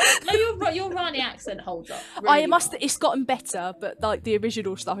 No, your Rani accent holds up. Really It's gotten better, but like the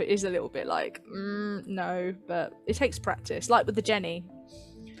original stuff, it is a little bit like, no, but it takes practice. Like with the Jenny.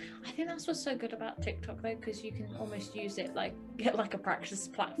 I I think that's what's so good about TikTok though, because you can almost use it get like a practice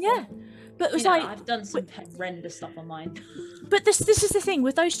platform. Yeah, but it was I've done some horrendous stuff on mine. But this is the thing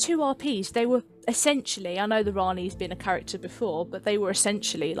with those two RPs. They were essentially, I know the Rani's been a character before, but they were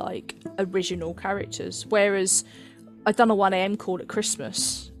essentially like original characters. Whereas I'd done a 1am call at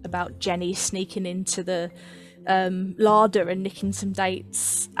Christmas about Jenny sneaking into the larder and nicking some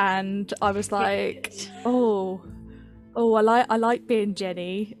dates, and I was like, I like being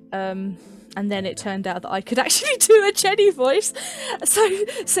Jenny. And then it turned out that I could actually do a Jenny voice. So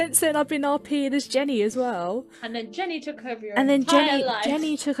since then I've been RPing as Jenny as well. And then Jenny took over your entire life.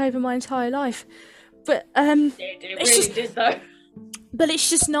 Jenny took over my entire life. But it did though. But it's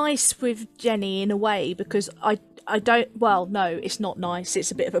just nice with Jenny in a way, because I don't, well, no, it's not nice.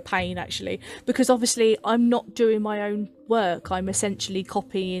 It's a bit of a pain actually, because obviously I'm not doing my own work. I'm essentially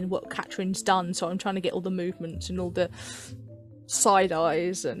copying what Catherine's done. So I'm trying to get all the movements and all the side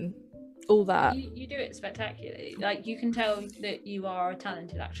eyes and all that. You do it spectacularly. Like, you can tell that you are a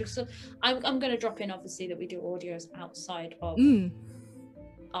talented actress. So I'm going to drop in obviously that we do audios outside of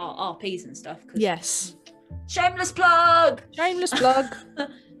our RPs and stuff. Yes. Shameless plug. But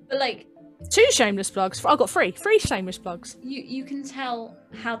like 2 shameless plugs. I've got 3 shameless plugs. You can tell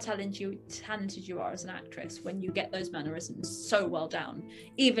how talented you are as an actress when you get those mannerisms so well down,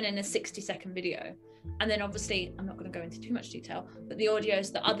 even in a 60-second video. And then obviously, I'm not going to go into too much detail, but the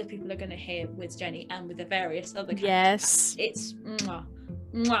audios that other people are going to hear with Jenny and with the various other characters, yes, it's mwah.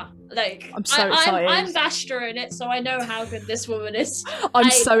 Like, I'm so excited. I'm Vastra in it, so I know how good this woman is.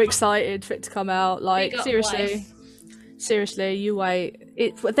 I'm so excited for it to come out. Like, seriously, you wait.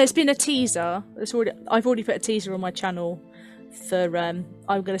 There's been a teaser. I've already put a teaser on my channel for I'm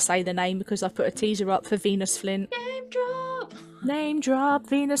going to say the name because I've put a teaser up for Venus Flint. Name drop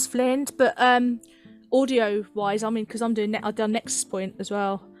Venus Flint. But audio wise, I mean, because I've done Nexus Point as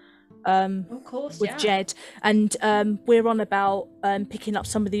well. Of course, with Jed, and we're on about picking up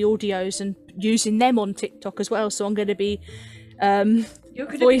some of the audios and using them on TikTok as well. So I'm going to be I'm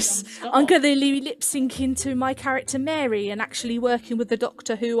going to be lip syncing to my character Mary and actually working with the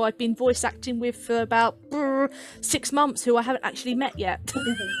doctor who I've been voice acting with for about 6 months, who I haven't actually met yet.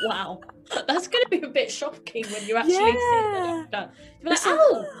 Wow, that's going to be a bit shocking when you actually see the doctor. You're like,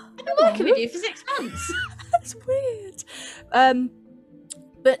 I've been working with you for 6 months. That's weird.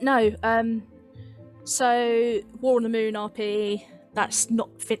 But no, so War on the Moon RP, that's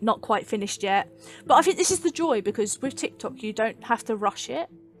not quite finished yet. But I think this is the joy, because with TikTok you don't have to rush it.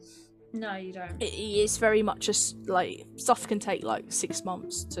 No, you don't. It is very much like stuff can take like 6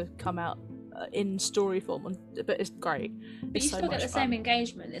 months to come out in story form, but it's great. But you still get the same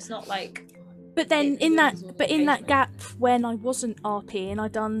engagement. It's not like. But then in that gap when I wasn't RPing, I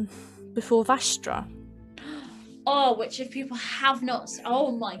done Before Vastra. Oh, which if people have not,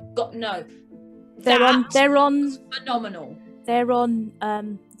 oh my god, no, they're on phenomenal. They're on our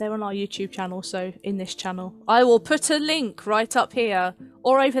YouTube channel. So in this channel, I will put a link right up here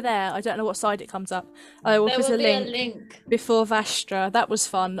or over there. I don't know what side it comes up. I will put a link. Before Vastra. That was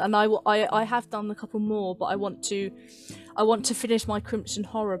fun, and I have done a couple more, but I want to finish my Crimson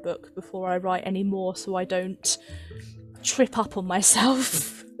Horror book before I write any more, so I don't trip up on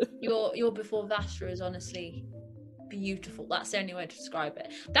myself. Your Before Vastra is honestly beautiful. That's the only way to describe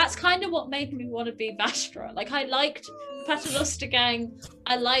it. That's kind of what made me want to be Vastra. Like, I liked Paternoster Gang,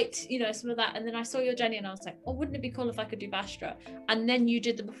 I liked, some of that, and then I saw your Jenny and I was like, oh, wouldn't it be cool if I could do Vastra? And then you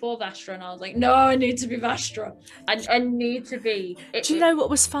did the Before Vastra and I was like, no, I need to be Vastra. I need to be. Do you know what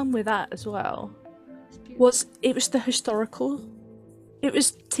was fun with that as well? It was the historical. It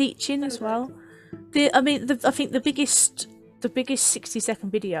was teaching as well. I think the biggest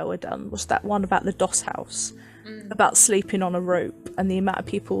 60-second video I done was that one about the Doss house, about sleeping on a rope, and the amount of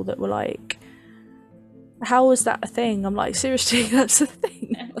people that were like, how was that a thing? I'm like, seriously, that's a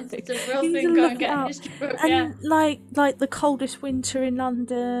thing. It's a real thing. Go and get a history book. And like the coldest winter in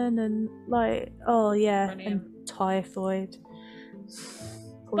London, and like, oh yeah, brilliant. And typhoid.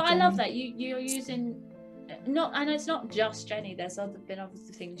 But I love that you're using, and it's not just Jenny. There's been other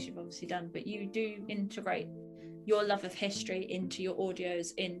things you've obviously done, but you do integrate your love of history into your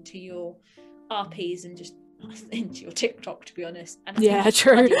audios, into your RPs, and just into your TikTok, to be honest. And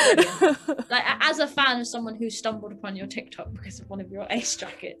true. Like, as a fan of someone who stumbled upon your TikTok because of one of your ace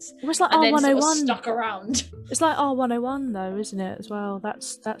jackets, it was like and R101 then sort of stuck around. It's like R101 though, isn't it? As well,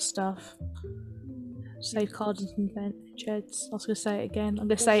 that's that stuff. Save cards and invent Jeds. I was gonna say it again. I'm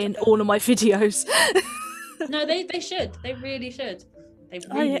gonna say it in all of my videos. No, they should. They really should. They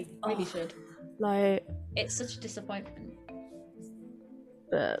really should. Like, it's such a disappointment.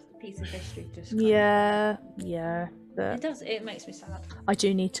 But a piece of history just. Yeah. But It does. It makes me sad. I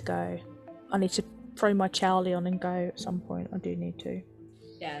do need to go. I need to throw my Charlie on and go at some point. I do need to.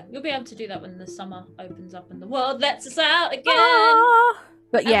 Yeah, you'll be able to do that when the summer opens up and the world lets us out again.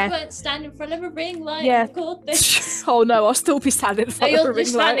 But yeah, I won't stand in front of a ring light. Yeah. And record this. Oh no, I'll still be standing in front of a You're ring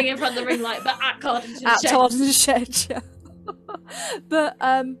just light. standing in front of the ring light, but at Carden's At Shed. Tarzan's Shed, yeah. But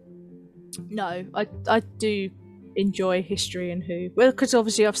no, I do enjoy history and Who. Well, because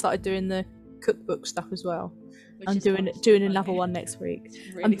obviously I've started doing the cookbook stuff as well. Which I'm is doing funny. another one next week.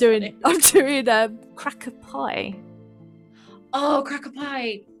 It's really I'm doing funny. cracker pie. Oh, cracker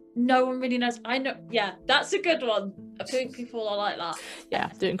pie. No one really knows. I know. Yeah, that's a good one. I think people are like that. Yeah,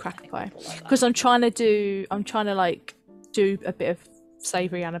 doing cracker pie People like that. because I'm trying to like do a bit of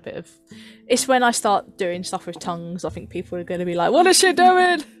savoury and a bit of. It's when I start doing stuff with tongues, I think people are going to be like, "What is she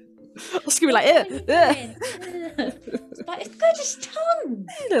doing?" I was going to be like, But it's good as tongue.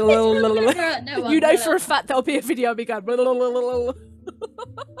 "Eh." You know for a fact there'll be a video of me going.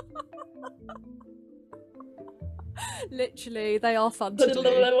 Literally, they are fun to do.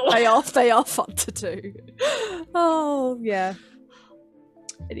 They are fun to do. Oh yeah.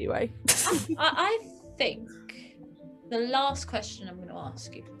 Anyway, I think the last question I'm going to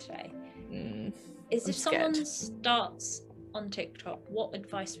ask you today is: if someone starts on TikTok, what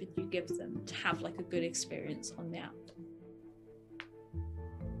advice would you give them to have like a good experience on the app?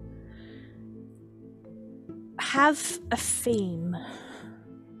 have a theme.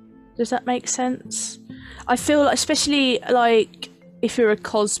 Does that make sense? I feel like, especially like if you're a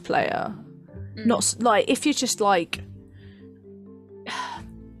cosplayer, not like if you're just like,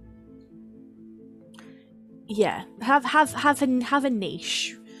 yeah, have a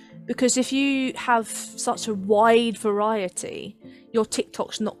niche, because if you have such a wide variety, your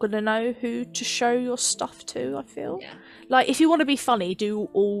TikTok's not gonna know who to show your stuff to. I feel like if you want to be funny, do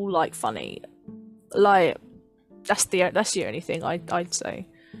all like funny, like that's the only thing I'd say.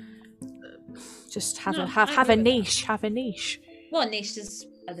 Just have a niche. Have a niche. Well, niches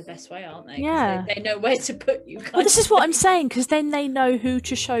are the best way, aren't they? Yeah. They know where to put you. Well, this is what I'm saying, because then they know who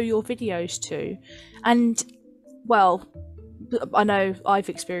to show your videos to. And, well, I know I've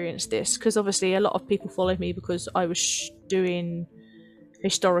experienced this, because obviously a lot of people follow me because I was doing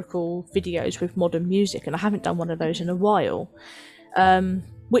historical videos with modern music, and I haven't done one of those in a while.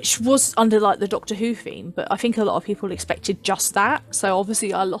 Which was under like the Doctor Who theme, but I think a lot of people expected just that. So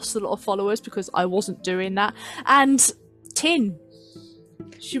obviously I lost a lot of followers because I wasn't doing that. And Tin,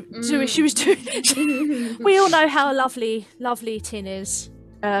 she was doing. We all know how lovely Tin is,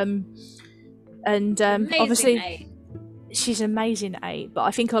 and obviously she's amazing at 8. But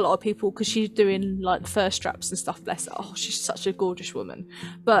I think a lot of people, because she's doing like the first straps and stuff. Bless her. Oh, she's such a gorgeous woman.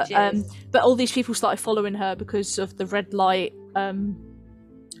 But all these people started following her because of the red light.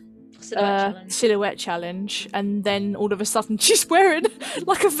 Silhouette challenge, and then all of a sudden she's wearing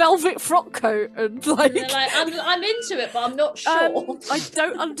like a velvet frock coat, and like, I'm into it, but I'm not sure. I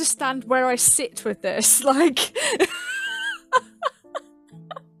don't understand where I sit with this, like.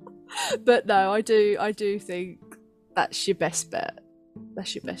 But no, I do think that's your best bet.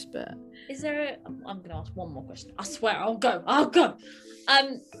 That's your best bet. Is there I'm gonna ask one more question. I swear I'll go.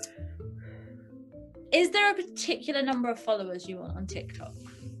 Is there a particular number of followers you want on TikTok?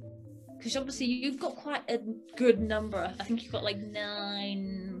 Because obviously you've got quite a good number. I think you've got like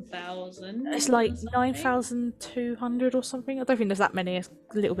 9,000. It's like 9,200 or something. I don't think there's that many. It's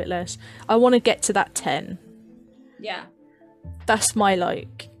a little bit less. I want to get to that 10. Yeah. That's my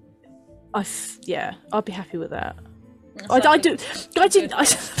like. I'll be happy with that. I do.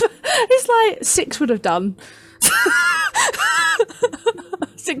 It's like 6 would have done.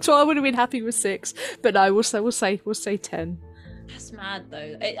 6. Well, I would have been happy with 6, but no, we'll say 10. That's mad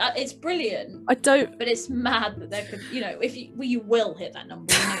though. It's brilliant. I don't. But it's mad that there could, if you will hit that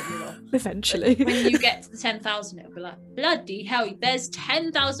number, you will. Eventually. But when you get to the 10,000, it'll be like, bloody hell! There's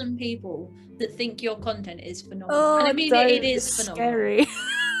 10,000 people that think your content is phenomenal. Oh, and I mean, it is phenomenal. Scary.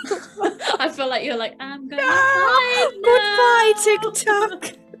 I feel like you're like, I'm going Goodbye,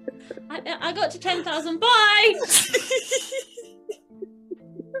 TikTok. I got to 10,000. Bye.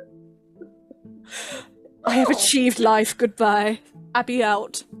 I have achieved life. Goodbye. Abby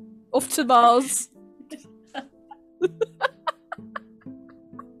out. Off to Mars. I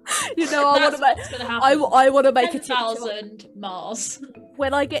want to make 10,000 Mars.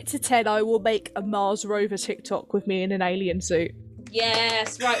 When I get to 10, I will make a Mars rover TikTok with me in an alien suit.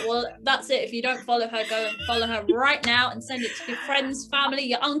 Yes, right. Well, that's it. If you don't follow her, go and follow her right now and send it to your friends, family,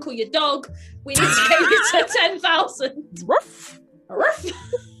 your uncle, your dog. We need to get you to 10,000. Ruff.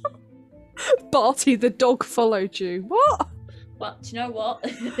 Barty the dog followed you. What? But you know what?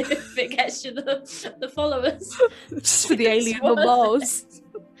 If it gets you the followers, Just for the alien on worth Mars.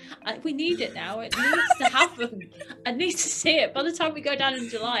 we need it now. It needs to happen. I need to see it. By the time we go down in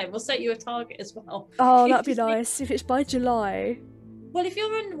July, we'll set you a target as well. Oh, that'd be nice if it's by July. Well, if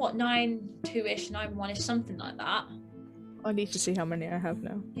you're on what 9.2-ish, 9.1-ish, something like that. I need to see how many I have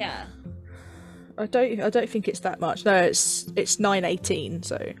now. Yeah. I don't think it's that much. No, it's 918.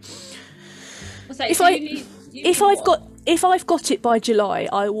 So if I've got it by July,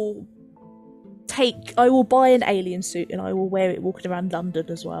 I will buy an alien suit and I will wear it walking around London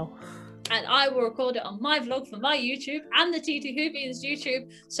as well. And I will record it on my vlog for my YouTube and the TT Whovians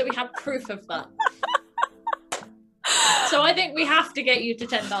YouTube, so we have proof of that. So I think we have to get you to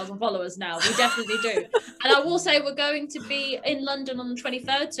 10,000 followers now. We definitely do. And I will say we're going to be in London on the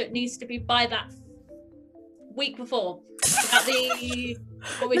 23rd, so it needs to be by that week before. At the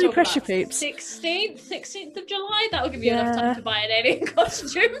what we No pressure, peeps. 16th of July. That will give you enough time to buy an alien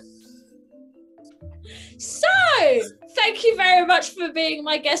costume. So, thank you very much for being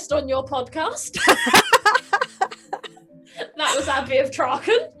my guest on your podcast. That was Abby of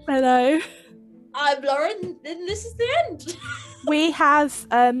Traken. Hello. I'm Lauren, and this is the end. We have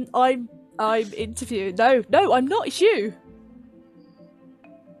I'm interviewing. No, I'm not. It's you.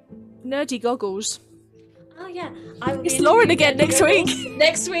 Nerdy Goggles. Oh yeah, It's Lauren again next week.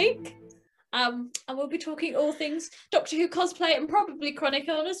 Next week, and we'll be talking all things Doctor Who cosplay and probably chronic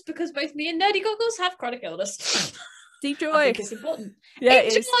illness, because both me and Nerdy Goggles have chronic illness. Deep joy. I think it's important. Yeah,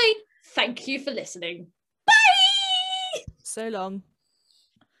 Enjoy. it is. Thank you for listening. Bye. So long.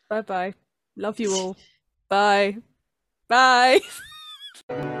 Bye bye. Love you all. Bye. Bye.